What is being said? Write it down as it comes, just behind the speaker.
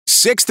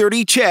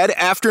6:30 CHED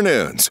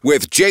Afternoons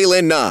with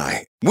Jaylen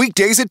Nye.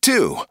 Weekdays at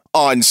 2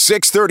 on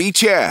 6:30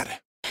 CHED.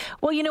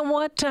 Well, you know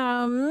what?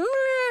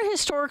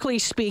 Historically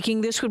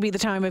speaking, this would be the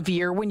time of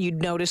year when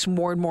you'd notice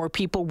more and more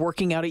people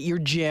working out at your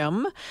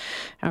gym.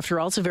 After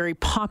all, it's a very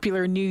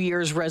popular New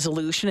Year's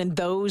resolution, and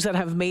those that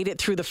have made it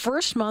through the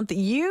first month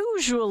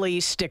usually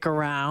stick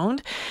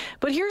around.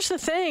 But here's the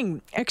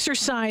thing.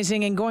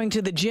 Exercising and going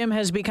to the gym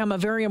has become a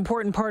very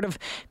important part of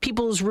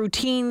people's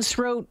routines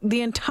throughout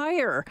the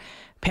entire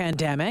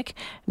pandemic.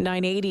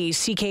 980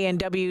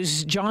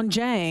 CKNW's John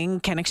Jang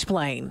can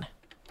explain.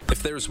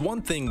 If there's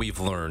one thing we've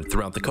learned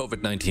throughout the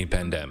COVID-19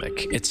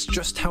 pandemic, it's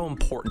just how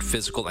important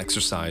physical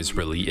exercise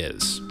really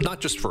is.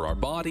 Not just for our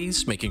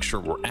bodies, making sure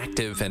we're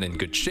active and in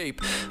good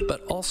shape,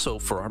 but also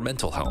for our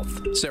mental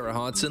health. Sarah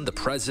Hodson, the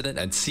president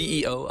and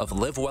CEO of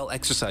Live Well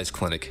Exercise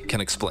Clinic,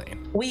 can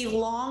explain. We've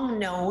long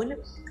known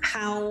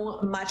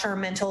how much our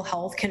mental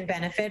health can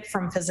benefit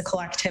from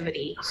physical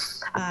activity.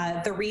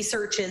 The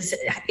research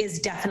is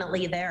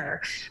definitely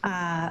there,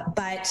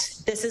 but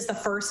this is the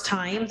first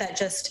time that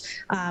just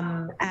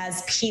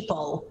as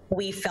people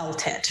we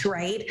felt it,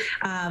 right?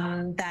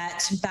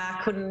 That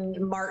back when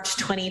March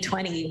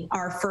 2020,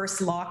 our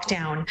first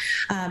lockdown,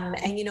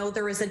 and you know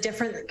there was a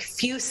different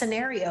few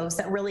scenarios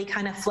that really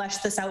kind of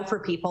fleshed this out for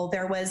people.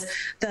 There was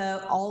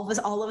the all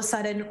of a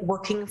sudden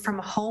working from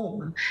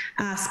home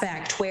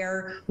aspect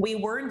where we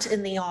weren't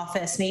in the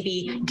office,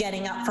 maybe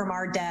getting up from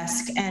our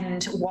desk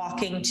and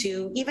walking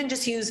to even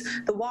just use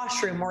the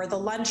washroom or the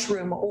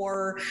lunchroom,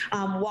 or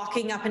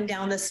walking up and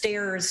down the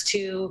stairs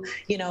to,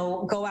 you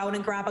know, go out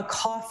and grab a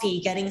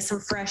coffee, getting some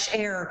fresh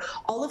air.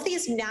 All of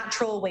these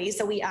natural ways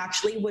that we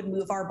actually would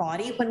move our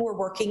body when we're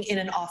working in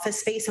an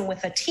office space and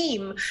with a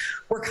team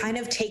were kind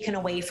of taken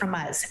away from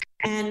us.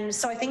 And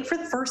so I think for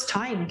the first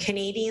time,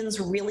 Canadians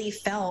really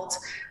felt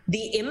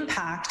the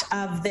impact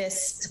of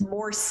this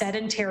more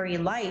sedentary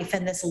life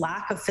and this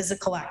lack of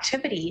physical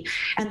activity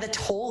and the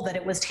toll that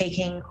it was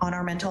taking on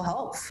our mental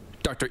health.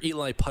 Dr.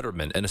 Eli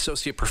Putterman, an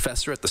associate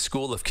professor at the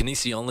School of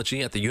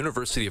Kinesiology at the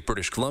University of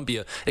British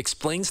Columbia,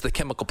 explains the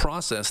chemical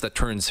process that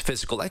turns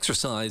physical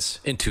exercise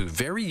into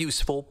very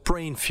useful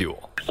brain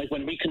fuel. Like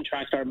when we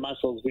contract our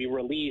muscles, we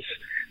release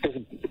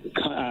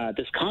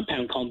this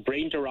compound called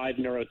brain-derived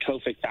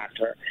neurotrophic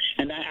factor,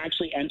 and that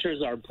actually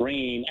enters our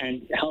brain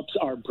and helps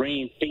our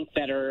brain think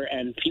better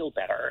and feel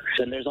better.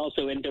 And there's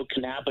also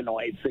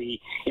endocannabinoids, the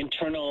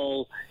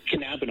internal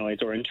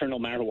cannabinoids or internal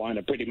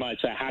marijuana pretty much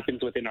that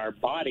happens within our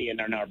body and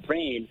in our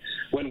brain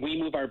when we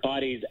move our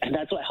bodies, and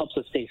that's what helps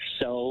us stay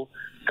so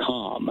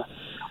calm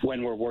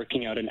when we're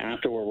working out and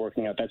after we're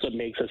working out. That's what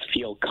makes us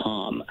feel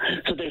calm.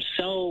 So there's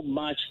so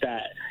much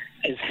that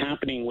is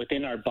happening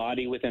within our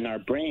body, within our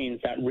brains,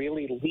 that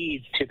really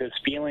leads to this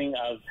feeling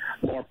of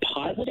more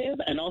positive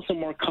and also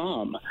more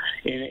calm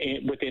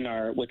within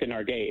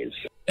our days.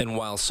 And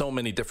while so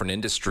many different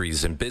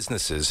industries and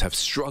businesses have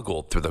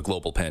struggled through the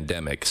global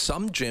pandemic,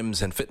 some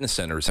gyms and fitness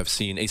centers have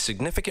seen a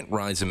significant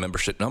rise in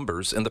membership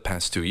numbers in the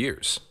past 2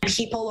 years.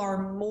 People are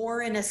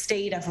more in a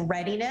state of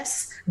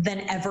readiness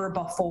than ever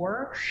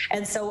before.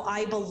 And so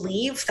I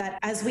believe that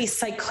as we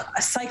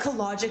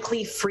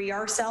psychologically free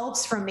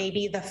ourselves from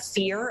maybe the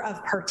fear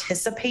of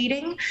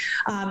participating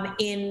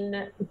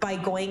by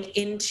going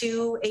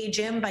into a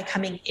gym, by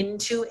coming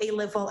into a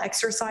Live Well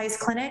Exercise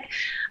Clinic,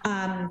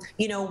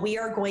 we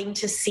are going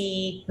to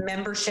see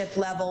membership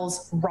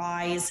levels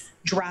rise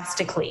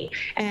drastically.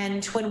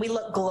 And when we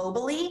look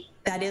globally,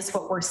 that is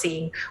what we're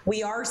seeing.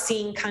 We are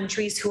seeing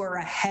countries who are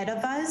ahead of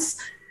us.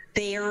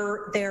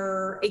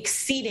 They're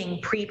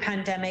exceeding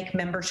pre-pandemic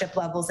membership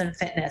levels in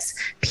fitness.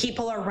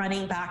 People are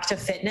running back to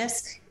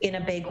fitness in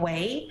a big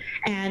way,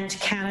 and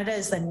Canada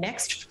is the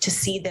next to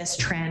see this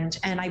trend.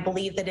 And I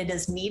believe that it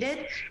is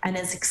needed and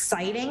is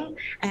exciting,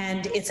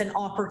 and it's an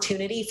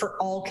opportunity for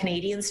all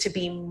Canadians to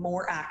be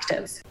more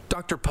active.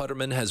 Dr.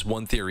 Putterman has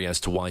one theory as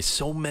to why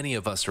so many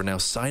of us are now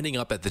signing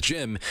up at the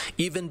gym,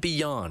 even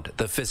beyond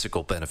the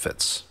physical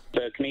benefits.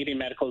 The Canadian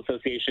Medical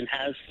Association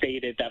has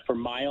stated that for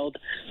mild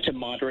to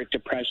moderate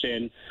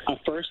depression, a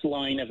first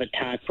line of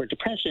attack for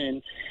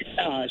depression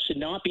should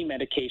not be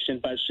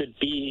medication, but should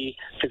be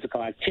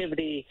physical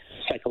activity,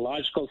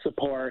 psychological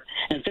support,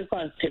 and physical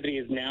activity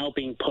is now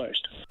being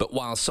pushed. But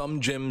while some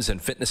gyms and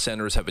fitness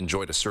centers have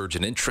enjoyed a surge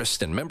in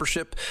interest and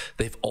membership,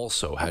 they've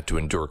also had to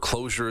endure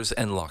closures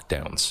and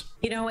lockdowns.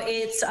 You know,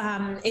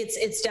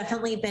 it's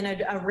definitely been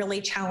a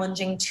really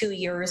challenging 2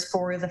 years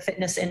for the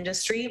fitness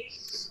industry.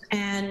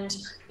 And,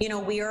 you know,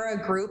 we are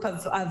a group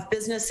of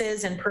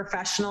businesses and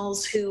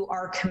professionals who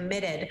are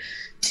committed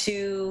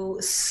to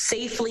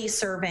safely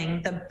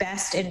serving the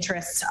best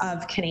interests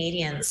of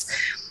Canadians.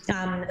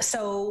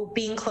 So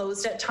being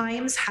closed at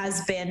times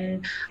has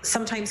been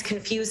sometimes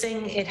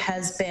confusing. It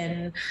has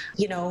been,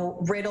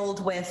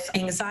 riddled with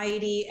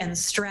anxiety and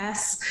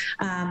stress.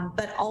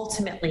 But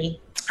ultimately,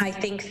 I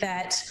think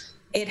that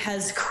it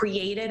has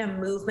created a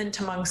movement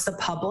amongst the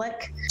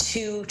public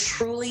to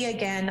truly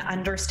again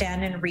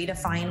understand and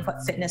redefine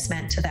what fitness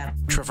meant to them.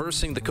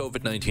 Traversing the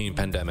COVID-19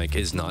 pandemic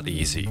is not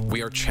easy.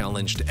 We are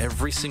challenged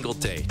every single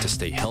day to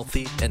stay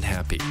healthy and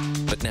happy.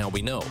 But now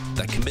we know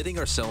that committing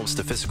ourselves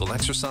to physical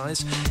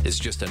exercise is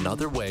just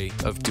another way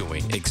of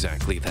doing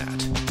exactly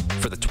that.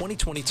 For the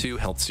 2022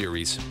 Health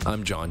Series,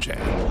 I'm John Jan.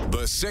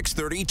 The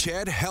 630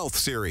 CHED Health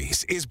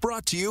Series is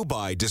brought to you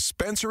by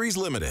Dispensaries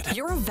Limited.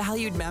 You're a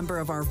valued member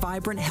of our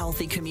vibrant,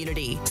 healthy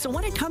community. So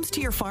when it comes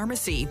to your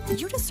pharmacy,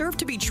 you deserve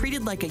to be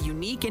treated like a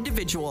unique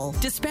individual.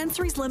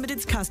 Dispensaries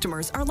Limited's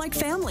customers are like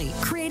family,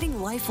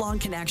 creating lifelong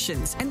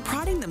connections and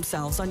priding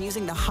themselves on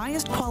using the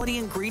highest quality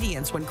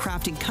ingredients when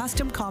crafting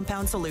custom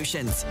compound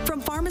solutions.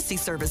 From pharmacy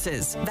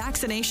services,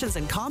 vaccinations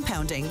and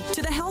compounding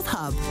to the Health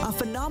Hub, a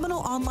phenomenal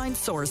online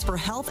source for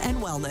health and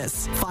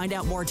wellness. Find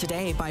out more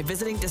today by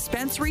visiting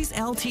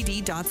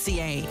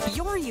dispensaries.ltd.ca.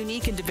 You're a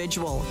unique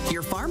individual.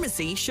 Your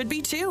pharmacy should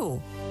be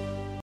too.